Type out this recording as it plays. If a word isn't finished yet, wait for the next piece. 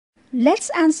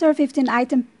Let's answer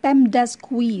 15-item PEMDAS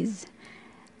quiz.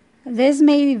 This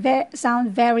may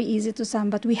sound very easy to some,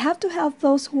 but we have to help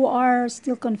those who are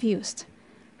still confused.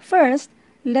 First,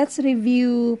 let's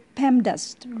review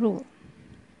PEMDAS rule.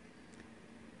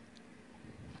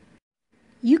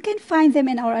 You can find them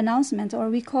in our announcement, or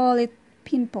we call it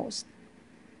pin post.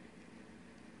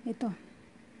 Ito.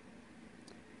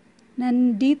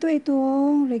 Nandito ito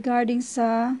regarding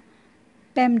sa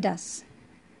PEMDAS.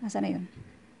 Nasaan na yun?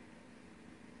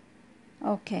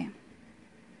 Okay.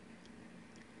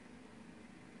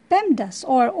 PEMDAS,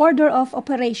 or Order of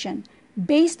Operation,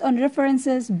 based on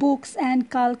references, books, and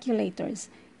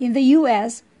calculators. In the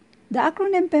US, the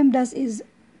acronym PEMDAS is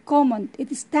common.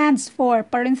 It stands for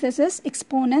parentheses,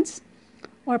 exponents,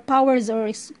 or powers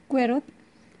or square root,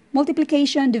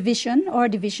 multiplication, division,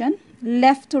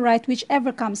 left to right,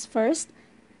 whichever comes first,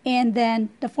 and then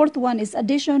the fourth one is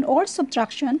addition or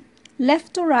subtraction,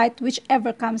 left to right,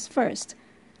 whichever comes first.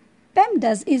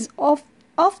 PEMDAS is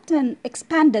often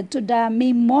expanded to the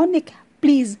mnemonic,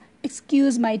 please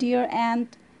excuse my dear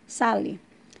Aunt Sally.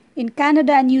 In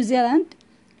Canada and New Zealand,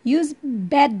 use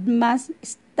PEMDAS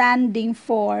standing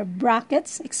for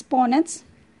brackets, exponents,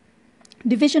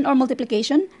 division or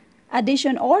multiplication,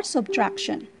 addition or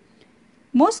subtraction.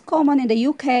 Most common in the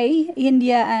UK,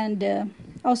 India, and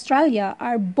Australia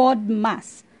are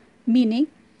PEMDAS, meaning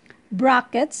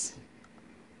brackets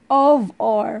of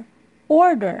or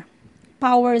order,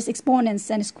 powers,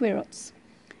 exponents, and square roots.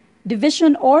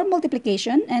 Division or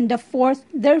multiplication, and their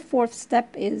fourth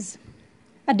step is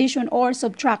addition or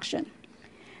subtraction.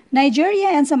 Nigeria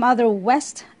and some other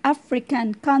West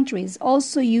African countries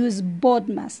also use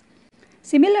PEMDAS.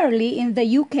 Similarly, in the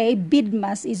UK,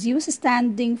 PEMDAS is used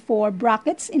standing for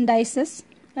brackets, indices,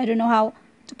 I don't know how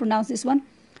to pronounce this one,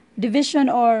 division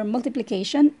or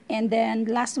multiplication, and then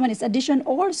last one is addition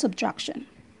or subtraction.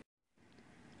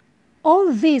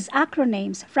 All these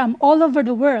acronyms from all over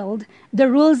the world, the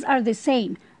rules are the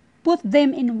same. Put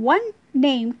them in one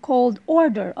name called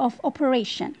order of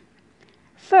operation.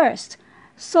 First,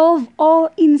 solve all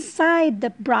inside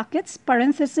the brackets,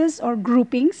 parentheses, or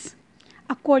groupings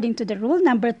according to the rule.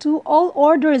 Number 2, all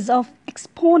orders of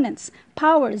exponents,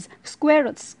 powers, square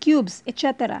roots, cubes,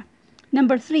 etc.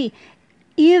 Number 3,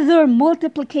 either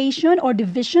multiplication or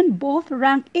division both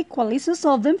rank equally, so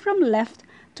solve them from left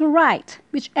to right,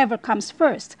 whichever comes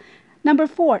first. Number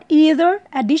 4, either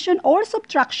addition or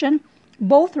subtraction,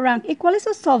 both rank equally,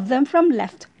 so solve them from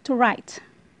left to right.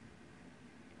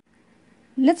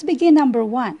 Let's begin number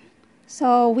 1.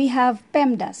 So we have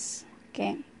PEMDAS.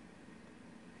 Okay.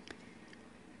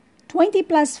 20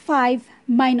 plus 5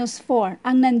 minus 4.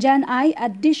 Ang nandyan ay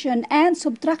addition and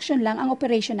subtraction lang ang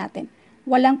operation natin.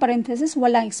 Walang parenthesis,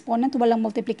 walang exponent, walang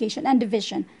multiplication and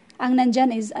division. Ang nandyan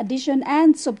is addition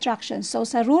and subtraction. So,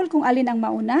 sa rule, kung alin ang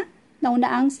nauna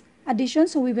ang addition,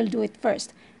 so we will do it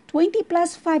first. 20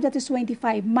 plus 5, that is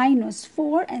 25, minus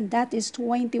 4, and that is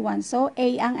 21. So,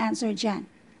 A ang answer dyan.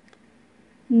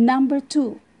 Number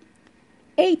 2,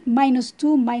 8 minus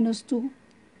 2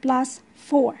 plus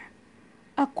 4.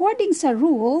 According sa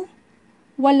rule,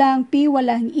 walang P,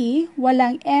 walang E,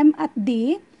 walang M at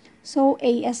D, so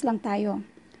AS lang tayo.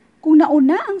 Kung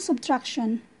nauna ang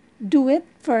subtraction, do it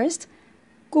first.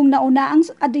 Kung nauna ang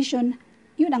addition,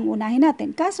 yun ang unahin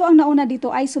natin. Kaso ang nauna dito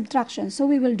ay subtraction, so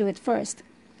we will do it first.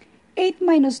 8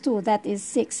 minus 2, that is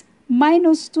 6.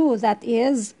 Minus 2, that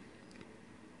is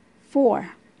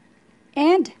 4.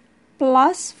 And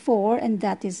plus 4, and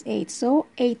that is 8. So,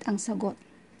 8 ang sagot.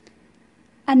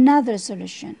 Another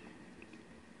solution.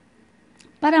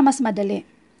 Para mas madali.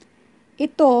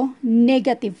 Ito,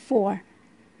 negative 4.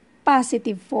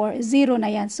 Positive 4. 0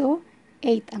 na yan. So,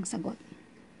 8 ang sagot.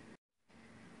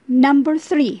 Number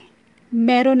 3.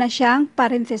 Meron na siyang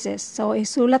parenthesis. So,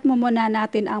 isulat mo muna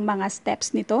natin ang mga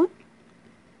steps nito.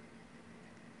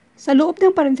 Sa loob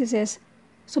ng parenthesis,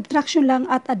 subtraction lang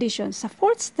at addition. Sa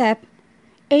fourth step,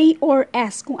 A or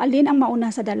S, kung alin ang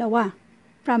mauna sa dalawa.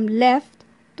 From left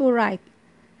to right.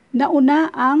 Nauna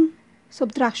ang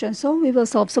subtraction. So, we will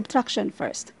solve subtraction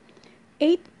first.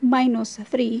 8 minus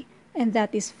 3, and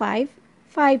that is 5.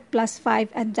 5 plus 5,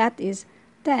 and that is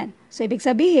 10. So, ibig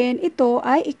sabihin, ito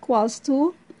ay equals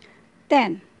to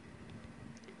 10.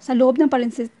 Sa loob ng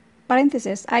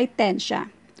parenthesis ay 10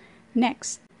 siya.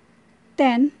 Next,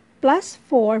 10 plus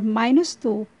 4 minus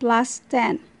 2 plus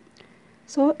 10.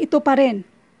 So, ito pa rin.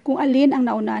 Kung alin ang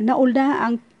nauna.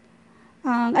 Nauna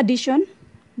ang addition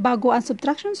bago ang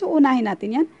subtraction. So, unahin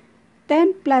natin yan.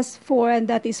 10 plus 4, and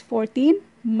that is 14,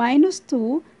 minus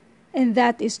 2, and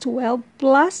that is 12,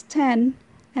 plus 10,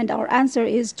 and our answer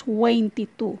is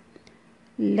 22.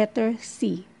 Letter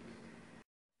C.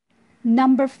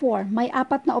 Number 4, may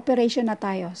 4 na operation na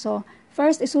tayo. So,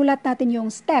 first, isulat natin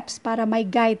yung steps para may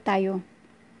guide tayo.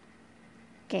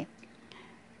 Okay.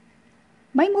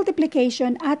 May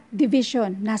multiplication at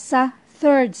division. Nasa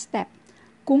third step.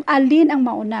 Kung alin ang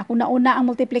mauna. Kung nauna ang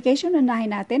multiplication,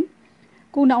 unahin natin.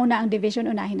 Kung nauna ang division,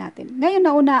 unahin natin. Ngayon,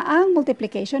 nauna ang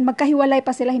multiplication. Magkahiwalay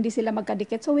pa sila, hindi sila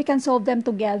magkadikit. So, we can solve them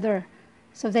together.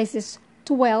 So, this is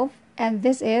 12 and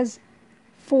this is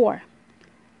 4.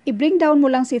 I-bring down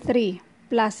mo lang si 3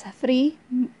 plus 3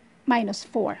 minus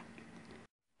 4.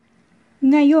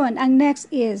 Ngayon, ang next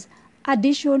is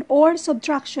addition or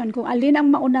subtraction. Kung alin ang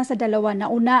mauna sa dalawa,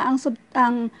 nauna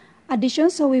ang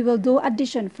addition, so we will do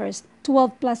addition first.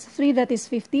 12 plus 3, that is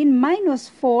 15, minus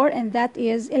 4, and that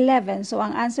is 11. So,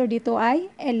 ang answer dito ay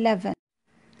 11.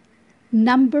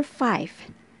 Number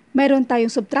 5. Mayroon tayong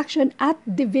subtraction at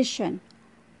division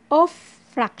of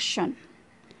fraction.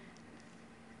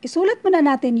 Isulat muna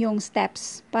natin yung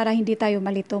steps para hindi tayo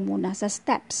malito muna sa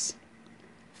steps.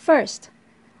 First,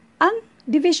 ang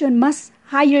division mas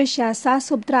higher siya sa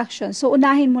subtraction. So,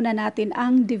 unahin muna natin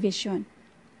ang division.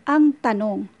 Ang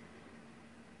tanong,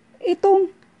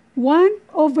 itong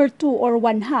 1/2 or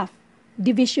 1/2,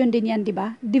 division din yan, di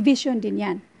ba? Division din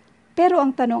yan. Pero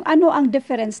ang tanong, ano ang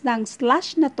difference ng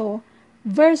slash na to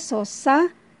versus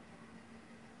sa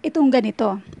itong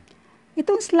ganito?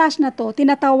 Itong slash na to,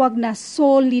 tinatawag na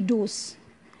solidus.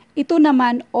 Ito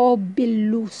naman,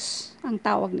 oblus, ang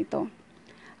tawag nito.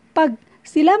 Pag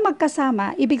sila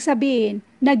magkasama, ibig sabihin,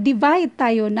 nag-divide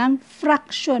tayo ng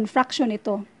fraction. Fraction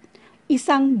ito.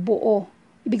 Isang buo.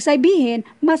 Ibig sabihin,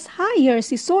 mas higher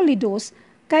si solidus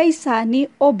kaysa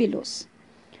ni oblus.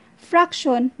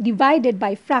 Fraction divided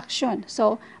by fraction.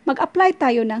 So, mag-apply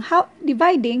tayo ng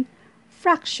dividing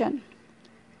fraction.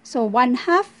 So,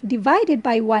 1/2 divided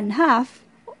by 1/2,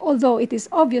 although it is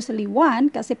obviously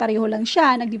 1, kasi pareho lang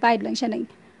siya, nag-divide lang siya ng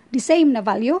the same na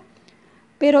value.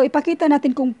 Pero ipakita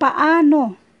natin kung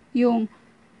paano yung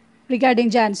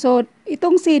regarding dyan. So,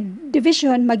 itong si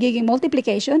division, magiging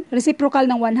multiplication. Reciprocal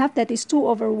ng 1/2, that is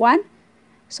 2/1.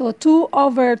 So,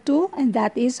 2/2, and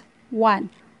that is 1.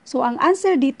 So, ang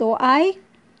answer dito ay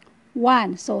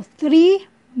 1. So, 3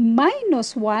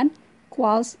 minus 1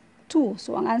 equals 2.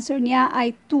 So, ang answer niya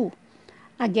ay 2.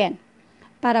 Again,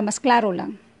 para mas klaro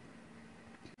lang.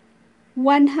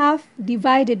 1/2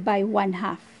 divided by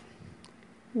 1/2.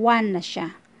 1 na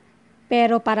siya.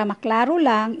 Pero para maklaro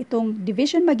lang, itong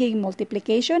division magiging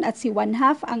multiplication at si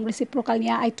 1/2, ang reciprocal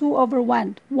niya ay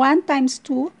 2/1. 1 times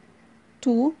 2,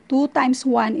 2. 2 times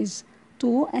 1 is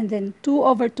 2. And then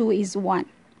 2/2 is 1.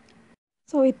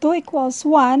 So, ito equals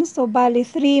 1. So, bali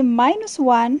 3 minus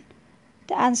 1,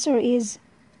 the answer is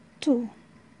 2.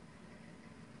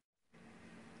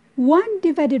 1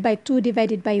 divided by 2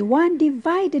 divided by 1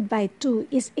 divided by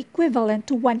 2 is equivalent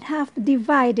to 1/2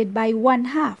 divided by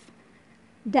 1/2.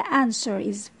 The answer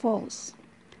is false.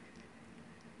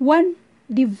 1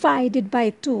 divided by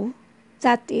 2,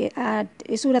 that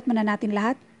isulat muna natin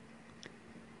lahat.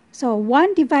 So,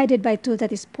 1 divided by 2, that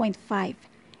is 0.5.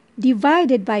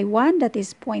 Divided by 1, that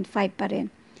is 0.5 pa rin.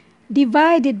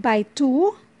 Divided by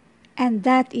 2, and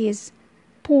that is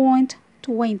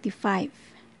 0.25.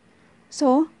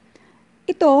 So,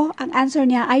 ito, ang answer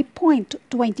niya ay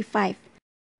 0.25.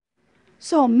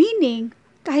 So, meaning,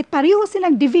 kahit pareho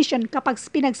silang division, kapag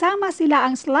pinagsama sila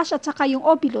ang slash at saka yung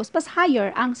oblus, mas higher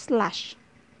ang slash.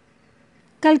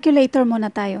 Calculator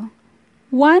muna tayo.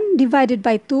 1 divided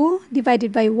by 2 divided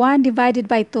by 1 divided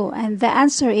by 2. And the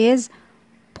answer is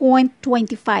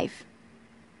 0.25.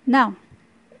 Now,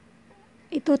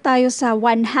 ito tayo sa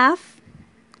 1/2.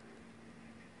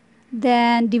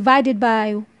 Then, divided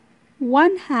by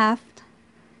 1/2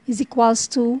 is equals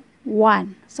to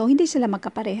 1. So, hindi sila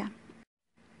magkapareha.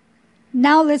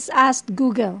 Now, let's ask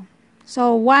Google.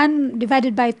 So, 1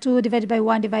 divided by 2 divided by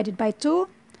 1 divided by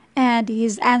 2. And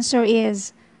his answer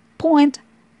is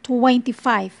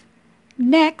 0.25.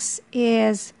 Next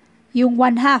is yung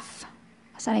 1/2.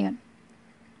 Saan na yun?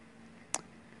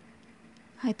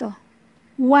 Ito.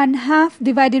 1/2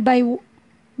 divided by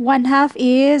 1/2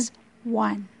 is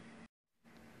 1.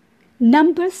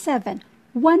 Number 7.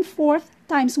 1/4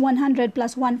 times 100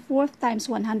 plus 1/4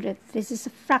 times 100. This is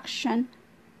a fraction,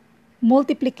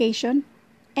 multiplication,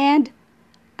 and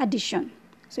addition.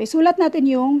 So, isulat natin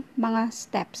yung mga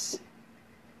steps.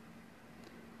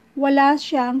 Wala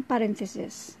siyang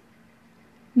parenthesis.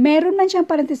 Meron man siyang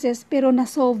parenthesis, pero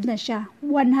na-solve na siya.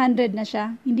 100 na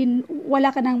siya.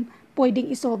 Wala ka nang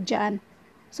pwedeng isolve dyan.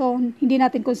 So, hindi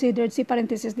natin considered si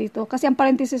parenthesis dito. Kasi ang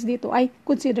parenthesis dito ay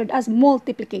considered as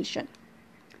multiplication.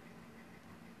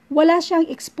 Wala siyang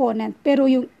exponent.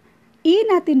 Pero yung e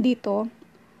natin dito,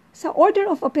 Sa order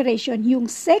of operation, yung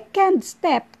second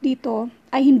step dito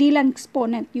ay hindi lang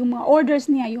exponent. Yung mga orders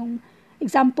niya, yung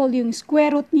example, yung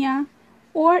square root niya,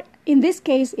 or in this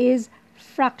case is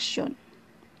fraction.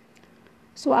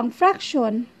 So, ang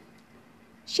fraction,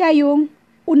 siya yung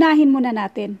unahin muna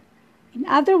natin. In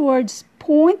other words,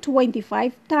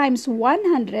 0.25 times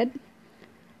 100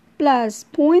 plus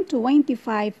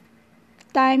 0.25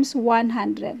 times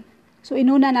 100. So,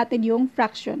 inuna natin yung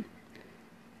fraction.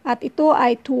 At ito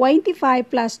ay 25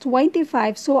 plus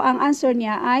 25. So, ang answer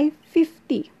niya ay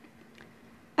 50.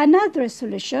 Another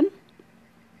solution.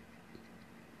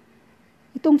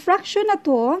 Itong fraction na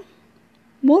to,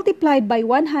 multiplied by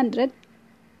 100.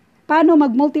 Paano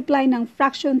mag-multiply ng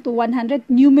fraction to 100?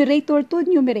 Numerator to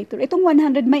numerator. Itong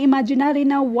 100, may imaginary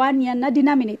na 1 yan na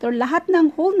denominator. Lahat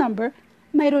ng whole number,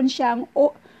 mayroon siyang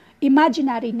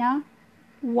imaginary na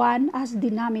 1 as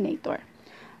denominator.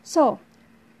 So,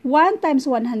 1 times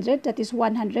 100, that is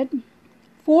 100.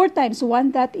 4 times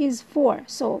 1, that is 4.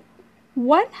 So,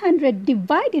 100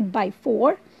 divided by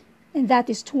 4, and that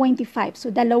is 25. So,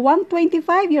 dalawang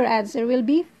 25, your answer will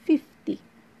be 50.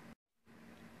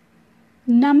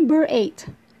 Number 8.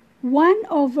 1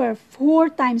 over 4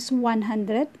 times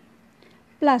 100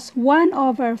 plus 1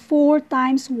 over 4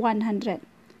 times 100.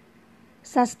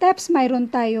 Sa steps, mayroon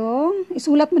tayong,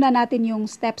 isulat muna natin yung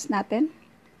steps natin.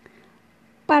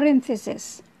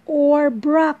 Parentheses or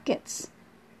brackets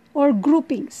or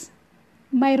groupings.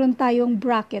 Mayroon tayong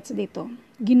brackets dito.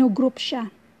 Ginugroup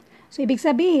siya. So, ibig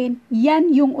sabihin,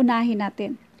 yan yung unahin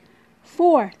natin.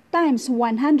 4 times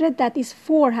 100, that is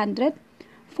 400.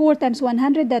 4 times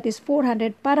 100, that is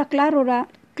 400. Para klaro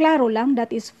lang,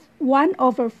 that is 1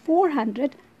 over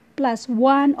 400 plus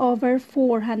 1 over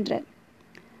 400.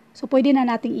 So, pwede na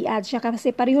nating i-add siya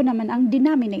kasi pareho naman ang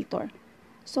denominator.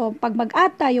 So, pag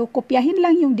mag-add tayo, kopyahin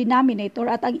lang yung denominator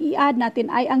at ang i-add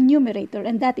natin ay ang numerator,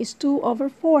 and that is 2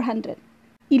 over 400.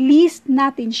 I-list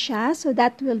natin siya, so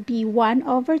that will be 1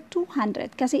 over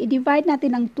 200. Kasi i-divide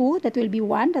natin ang 2, that will be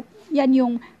 1. Yan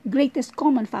yung greatest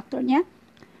common factor niya.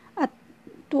 At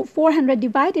 400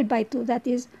 divided by 2, that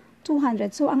is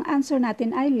 200. So, ang answer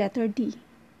natin ay letter D.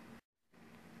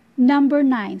 Number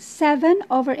 9, 7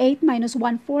 over 8 minus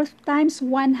 1/4 times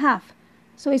 1/2.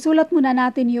 So, isulat muna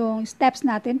natin yung steps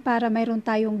natin para mayroon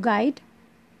tayong guide.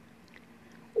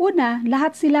 Una,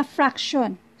 lahat sila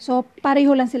fraction. So,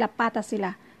 pareho lang sila, patas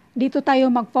sila. Dito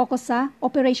tayo mag-focus sa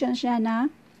operation siya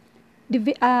na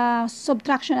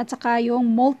subtraction at saka yung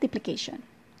multiplication.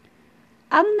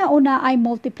 Ang nauna ay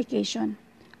multiplication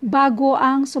bago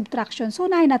ang subtraction. So,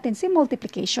 unahin natin si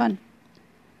multiplication.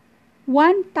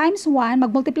 1 times 1,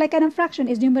 mag-multiply ka ng fraction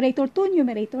is numerator to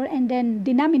numerator and then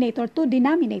denominator to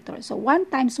denominator. So, 1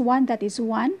 times 1, that is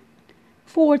 1.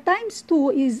 4 times 2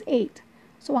 is 8.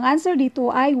 So, ang answer dito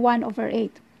ay 1 over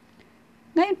 8.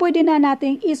 Ngayon, pwede na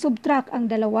nating i-subtract ang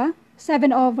dalawa.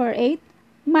 7 over 8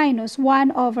 minus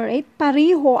 1 over 8.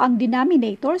 Pareho ang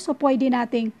denominator. So, pwede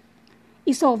nating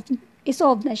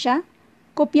isolve na siya.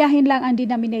 Kopyahin lang ang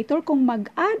denominator. Kung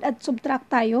mag-add at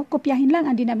subtract tayo, kopyahin lang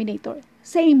ang denominator.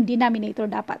 Same denominator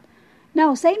dapat.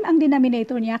 Now, same ang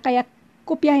denominator niya, kaya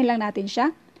kopyahin lang natin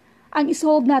siya. Ang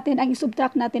isolve natin, ang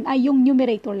isubtract natin ay yung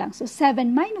numerator lang. So,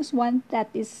 7 minus 1, that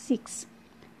is 6.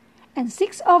 And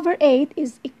 6 over 8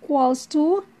 is equals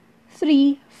to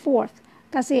 3/4.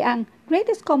 Kasi ang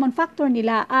greatest common factor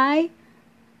nila ay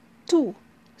 2.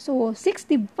 So, 6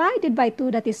 divided by 2,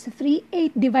 that is 3.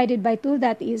 8 divided by 2,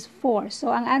 that is 4.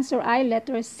 So, ang answer ay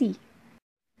letter C.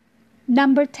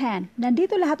 Number 10.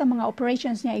 Nandito lahat ang mga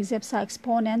operations niya except sa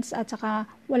exponents at saka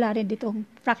wala rin ditong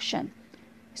fraction.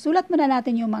 Sulat muna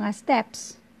natin yung mga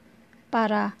steps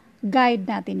para guide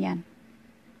natin yan.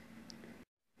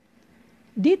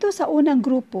 Dito sa unang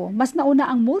grupo, mas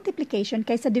nauna ang multiplication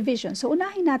kaysa division. So,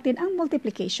 unahin natin ang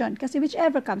multiplication kasi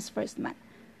whichever comes first man.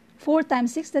 4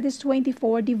 times 6, that is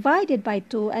 24, divided by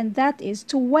 2, and that is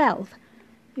 12.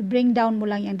 I-bring down mo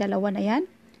lang yung dalawa na yan.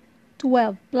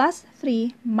 12 plus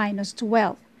 3 minus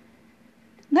 12.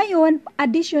 Ngayon,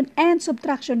 addition and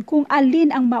subtraction, kung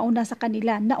alin ang mauna sa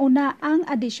kanila. Nauna ang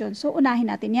addition. So, unahin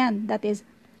natin yan. That is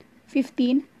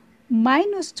 15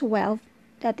 minus 12,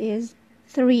 that is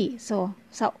 3. So,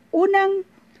 sa unang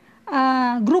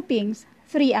groupings,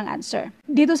 3 ang answer.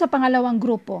 Dito sa pangalawang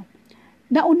grupo,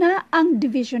 nauna ang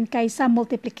division kaysa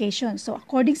multiplication. So,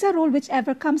 according sa rule,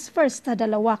 whichever comes first sa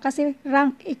dalawa, kasi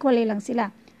rank equally lang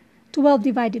sila. 12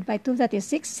 divided by 2, that is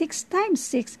 6. 6 times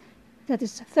 6, that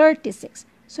is 36.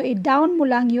 So, i-down mo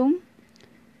lang yung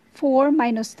 4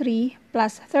 minus 3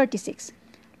 plus 36.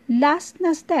 Last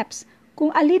na steps,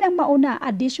 kung alin ang mauna,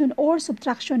 addition or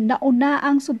subtraction, nauna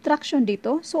ang subtraction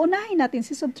dito. So, unahin natin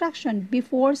si subtraction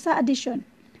before sa addition.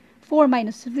 4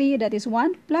 minus 3, that is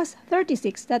 1, plus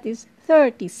 36, that is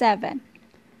 37.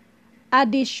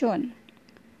 Addition.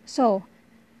 So,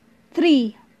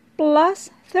 3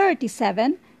 plus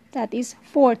 37, that is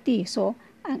 40. So,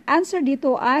 ang answer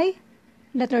dito ay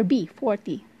letter B,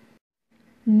 40.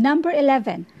 Number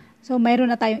 11. So,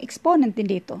 mayroon na tayong exponent din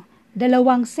dito.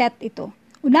 Dalawang set ito.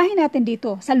 Unahin natin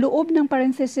dito. Sa loob ng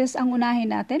parenthesis ang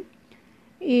unahin natin.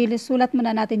 Isulat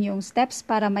muna natin yung steps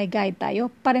para may guide tayo.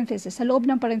 Parenthesis. Sa loob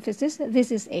ng parenthesis, this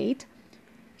is 8.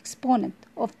 Exponent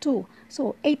of 2.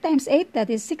 So, 8 times 8, that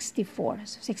is 64.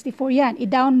 So, 64 yan.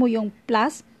 I-down mo yung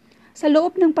plus. Sa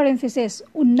loob ng parenthesis,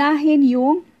 unahin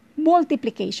yung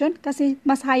multiplication kasi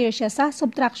mas higher siya sa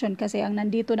subtraction kasi ang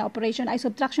nandito na operation ay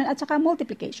subtraction at saka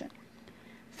multiplication.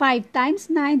 5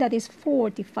 times 9, that is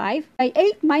 45. By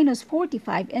 8 minus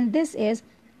 45, and this is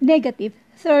negative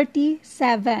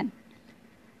 37.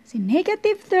 Si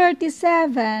negative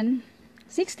 37,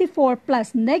 64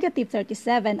 plus negative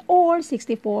 37 or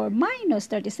 64 minus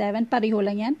 37, pareho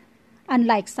lang yan.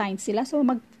 Unlike signs sila, so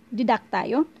mag-deduct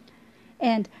tayo.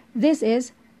 And this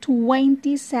is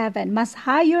 27. Mas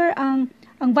higher ang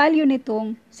value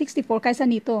nitong 64 kaysa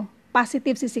nito.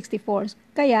 Positive si 64.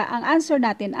 Kaya ang answer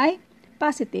natin ay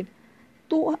positive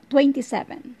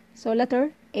 27. So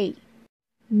letter A.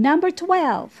 Number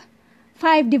 12.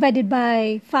 5 divided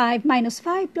by 5 minus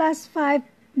 5 plus 5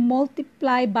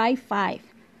 multiply by 5.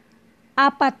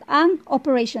 Apat ang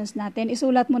operations natin.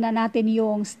 Isulat muna natin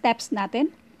yung steps natin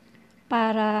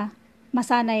para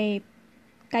masanay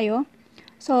kayo.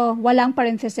 So, walang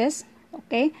parenthesis,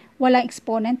 okay? Walang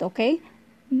exponent, okay?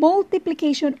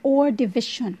 Multiplication or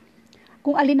division.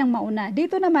 Kung alin ang mauna.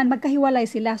 Dito naman, magkahiwalay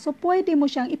sila. So, pwede mo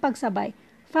siyang ipagsabay.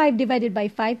 5 divided by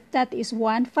 5, that is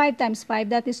 1. 5 times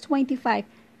 5, that is 25.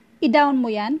 I-down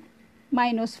mo yan.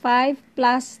 Minus 5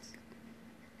 plus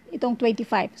itong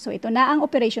 25. So, ito na ang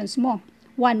operations mo.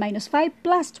 1 minus 5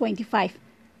 plus 25.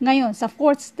 Ngayon, sa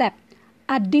fourth step,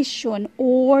 addition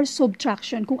or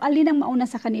subtraction. Kung alin ang mauna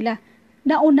sa kanila.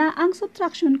 Nauna ang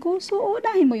subtraction ko, so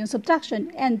unahin mo yung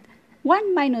subtraction. And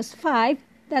 1 minus 5,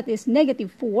 that is negative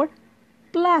 4,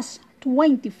 plus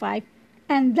 25,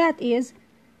 and that is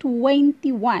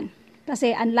 21.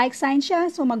 Kasi unlike sign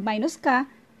siya, so mag-minus ka,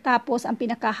 tapos ang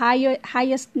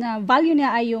pinaka-highest na value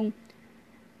niya ay yung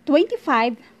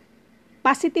 25,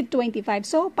 positive 25,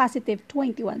 so positive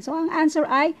 21. So ang answer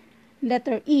ay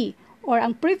letter E, or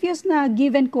ang previous na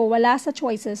given ko wala sa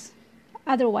choices.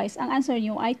 Otherwise, ang answer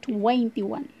niyo ay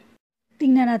 21.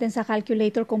 Tingnan natin sa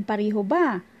calculator kung pareho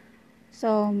ba.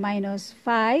 So, minus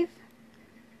 5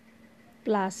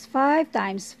 plus 5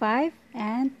 times 5,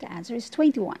 and the answer is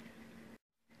 21.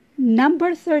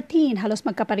 Number 13, halos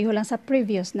magkapareho lang sa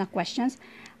previous na questions.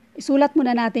 Isulat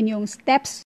muna natin yung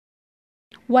steps.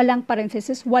 Walang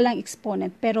parenthesis, walang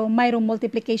exponent, pero mayroong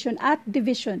multiplication at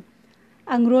division.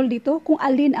 Ang rule dito, kung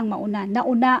alin ang mauna.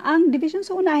 Nauna ang division,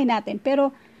 so unahin natin.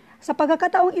 Pero sa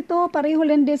pagkakataong ito, pareho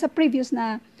lang din sa previous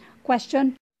na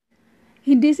question.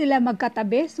 Hindi sila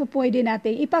magkatabi, so pwede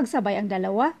natin ipagsabay ang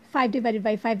dalawa. 5 divided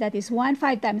by 5, that is 1.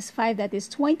 5 times 5, that is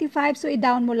 25. So,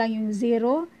 i-down mo lang yung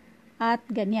 0 at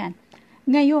ganyan.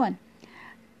 Ngayon,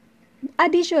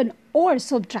 addition or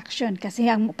subtraction. Kasi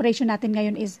ang operation natin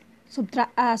ngayon is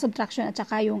subtraction at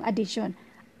saka yung addition.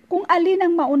 Kung alin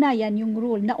ang mauna yan, yung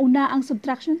rule, nauna ang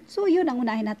subtraction, so yun ang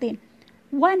unahin natin.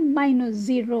 1 minus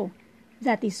 0.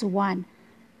 That is 1.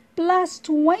 Plus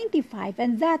 25,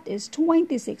 and that is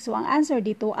 26. So, ang answer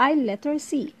dito ay letter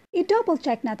C. I-double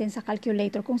check natin sa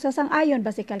calculator kung sasang-ayon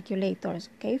ba si calculators.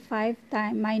 Okay, 5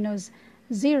 times minus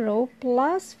 0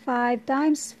 plus 5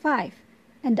 times 5.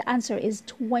 And the answer is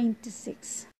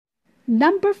 26.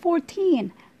 Number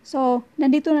 14. So,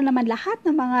 nandito na naman lahat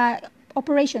ng mga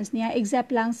operations niya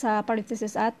except lang sa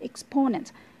parenthesis at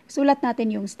exponent. Sulat natin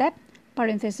yung step.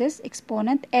 Parenthesis,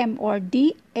 exponent, M or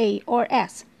D, A or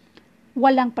S.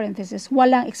 Walang parenthesis,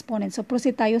 walang exponent. So,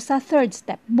 proceed tayo sa third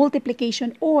step,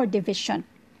 multiplication or division.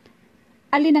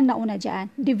 Alin ang nauna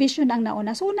dyan? Division ang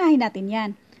nauna. So, unahin natin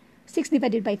yan. 6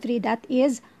 divided by 3, that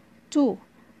is 2.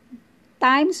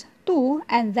 Times 2,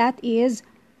 and that is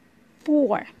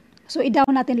 4. So,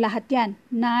 i-down natin lahat yan.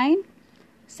 9,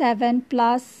 7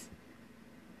 plus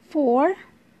 4,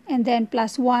 and then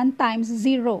plus 1 times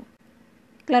 0.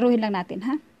 Klaruhin lang natin,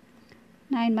 ha?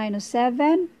 9 minus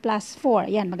 7 plus 4.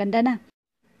 Yan, maganda na.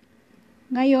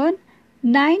 Ngayon,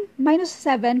 9 minus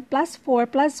 7 plus 4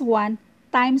 plus 1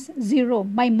 times 0.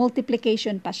 May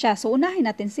multiplication pa siya. So, unahin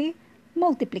natin si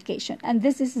multiplication. And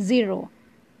this is 0.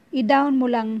 I-down mo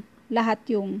lang lahat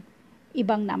yung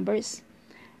ibang numbers.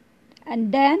 And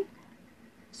then,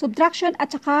 subtraction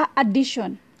at saka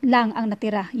addition lang ang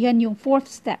natira. Yan yung fourth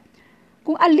step.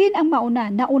 Kung alin ang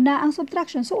mauna, nauna ang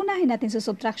subtraction, so unahin natin sa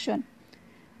subtraction.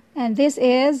 And this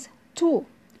is 2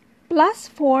 plus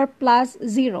 4 plus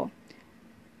 0.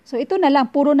 So ito na lang,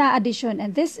 puro na addition.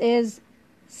 And this is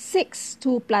 6.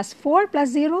 2 plus 4 plus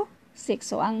 0, 6.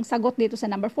 So ang sagot dito sa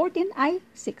number 14 ay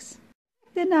 6.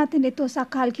 Then natin ito sa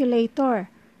calculator.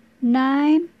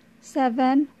 9,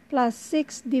 7 plus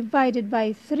 6 divided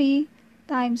by 3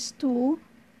 times 2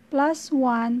 plus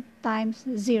 1 times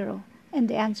 0. And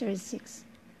the answer is 6.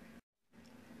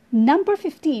 Number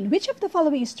 15. Which of the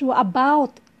following is true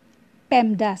about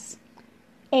PEMDAS?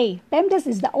 A. PEMDAS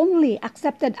is the only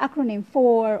accepted acronym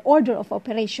for order of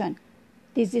operation.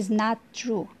 This is not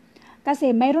true.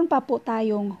 Kasi mayroon pa po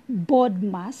tayong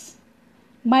BODMAS,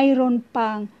 mayroon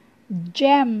pang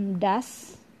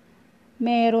GEMDAS,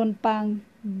 mayroon pang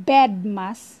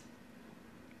BEDMAS,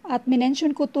 at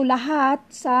minention ko to lahat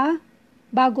sa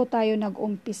bago tayo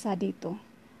nag-umpisa dito.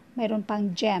 Mayroon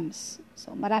pang GEMS.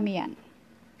 So, marami yan.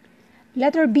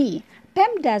 Letter B.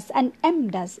 PEMDAS and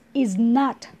EMDAS is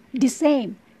not the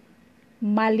same.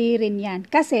 Mali rin yan.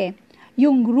 Kasi,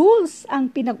 yung rules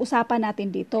ang pinag-usapan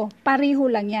natin dito.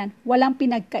 Pareho lang yan. Walang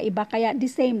pinagkaiba, kaya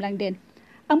the same lang din.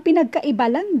 Ang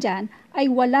pinagkaiba lang dyan ay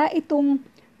wala itong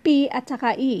P at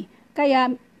saka E.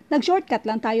 Kaya, nag-shortcut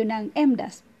lang tayo ng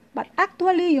EMDAS. But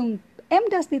actually, yung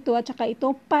EMDAS dito at saka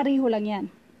ito, pareho lang yan.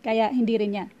 Kaya, hindi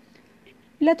rin yan.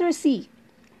 Letter C.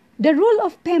 The rule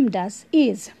of PEMDAS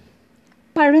is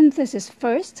parenthesis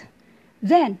first,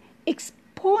 then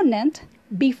exponent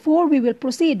before we will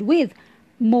proceed with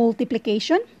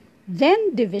multiplication,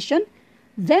 then division,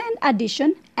 then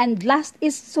addition, and last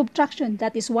is subtraction.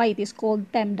 That is why it is called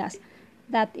PEMDAS.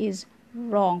 That is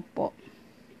wrong po.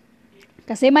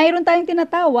 Kasi mayroon tayong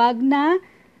tinatawag na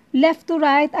left to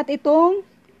right at itong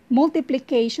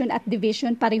multiplication at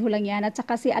division, pareho lang yan. At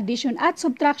saka si addition at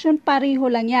subtraction, pareho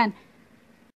lang yan.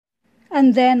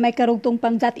 And then, may karugtong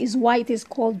pang that is why it is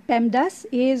called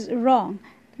PEMDAS is wrong.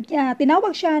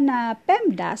 Tinawag siya na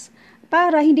PEMDAS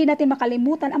para hindi natin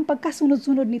makalimutan ang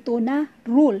pagkasunod-sunod nito na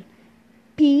rule.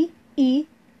 P, E,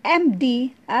 M,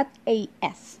 D, at A,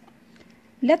 S.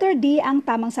 Letter D ang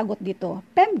tamang sagot dito.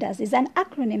 PEMDAS is an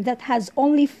acronym that has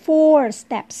only 4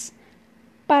 steps.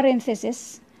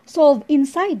 Parenthesis, solve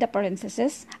inside the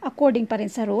parenthesis, according pa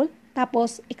rin sa rule.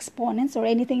 Tapos, exponents or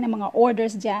anything na mga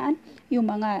orders dyan, yung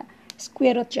mga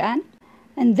square root dyan.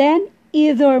 And then,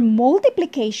 either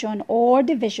multiplication or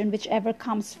division, whichever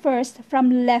comes first,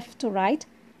 from left to right.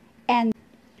 And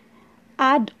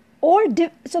add or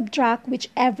subtract,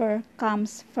 whichever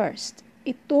comes first.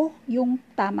 Ito yung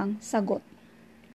tamang sagot.